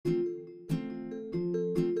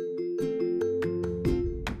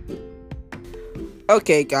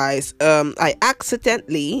Okay, guys, I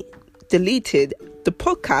accidentally deleted the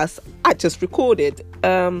podcast I just recorded.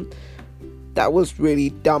 That was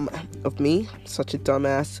really dumb of me, such a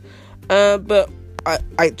dumbass. But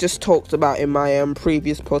I just talked about in my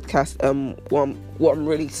previous podcast what I'm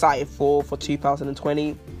really excited for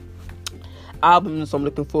 2020 albums. I'm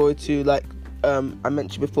looking forward to, like I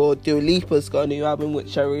mentioned before, Dua Lipa's got a new album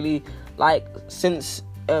which I really like. Since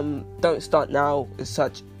Don't Start Now is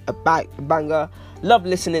such a banger. Love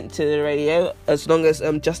listening to the radio. As long as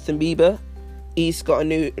Justin Bieber, he's got a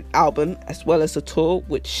new album as well as a tour,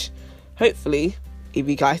 which hopefully, if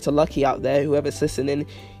you guys are lucky out there, whoever's listening,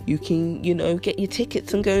 you can, get your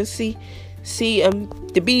tickets and go and see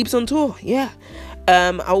the Biebs on tour. Yeah.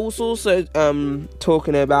 I was also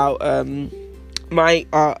talking about my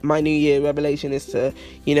New Year revelation is to,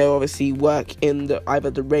 obviously work in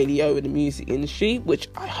either the radio or the music industry, which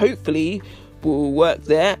I hopefully will work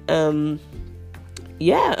there.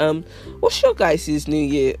 What's your guys' New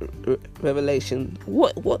Year revelation?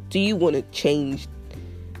 What do you want to change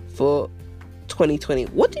for 2020?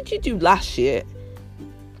 What did you do last year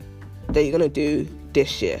that you're gonna do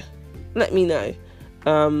this year? Let me know.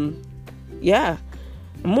 I'm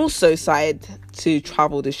also excited to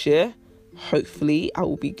travel this year. Hopefully I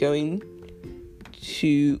will be going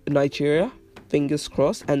to Nigeria, fingers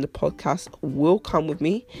crossed, and the podcast will come with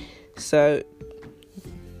me, so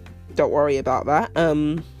don't worry about that.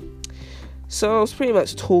 So I was pretty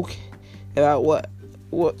much talking about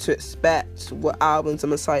what to expect, what albums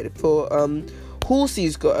I'm excited for.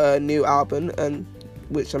 Halsey's got a new album,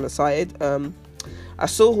 which I'm excited. I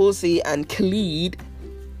saw Halsey and Khalid.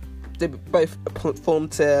 They both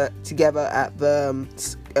performed together at the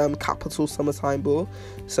Capital Summertime Ball,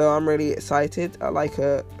 so I'm really excited. I like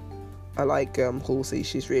Halsey.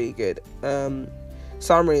 She's really good.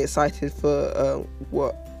 So I'm really excited for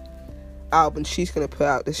what album she's gonna put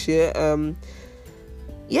out this year. I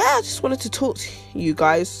just wanted to talk to you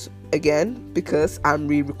guys again because I'm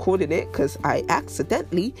re-recording it because I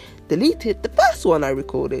accidentally deleted the first one I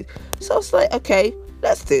recorded. So it's like, okay,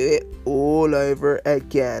 let's do it all over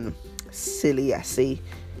again. Silly assy.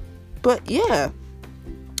 But yeah.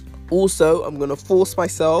 Also, I'm gonna force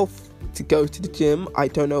myself to go to the gym. I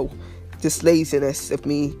don't know, this laziness of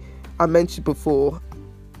me. I mentioned before,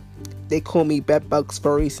 they call me bed bugs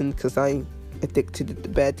for a reason because I'm addicted to the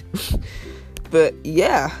bed. But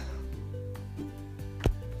yeah,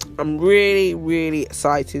 I'm really, really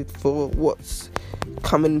excited for what's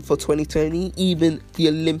coming for 2020. Even the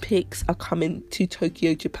Olympics are coming to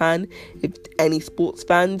Tokyo, Japan. If any sports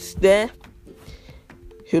fans there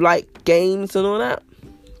who like games and all that,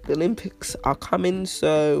 the Olympics are coming.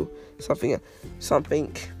 So something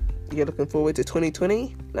you're looking forward to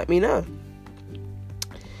 2020, let me know.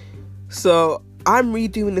 So I'm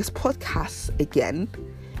redoing this podcast again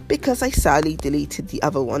because I sadly deleted the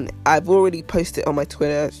other one. I've already posted on my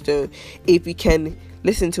Twitter, so if you can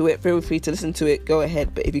listen to it, feel free to listen to it, go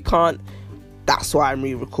ahead. But if you can't, that's why I'm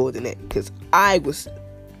re-recording it, because I was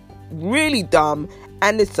really dumb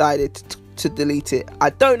and decided to delete it. I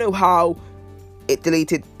don't know how it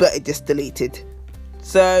deleted, but it just deleted.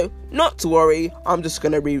 So not to worry, I'm just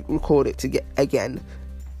gonna re-record it again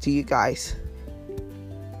to you guys.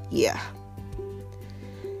 Yeah.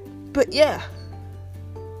 But yeah,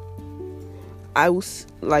 I will,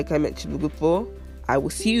 like I mentioned before, I will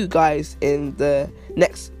see you guys in the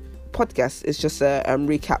next podcast. It's just a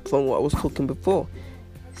recap from what I was talking before.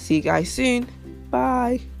 See you guys soon.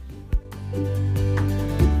 Bye.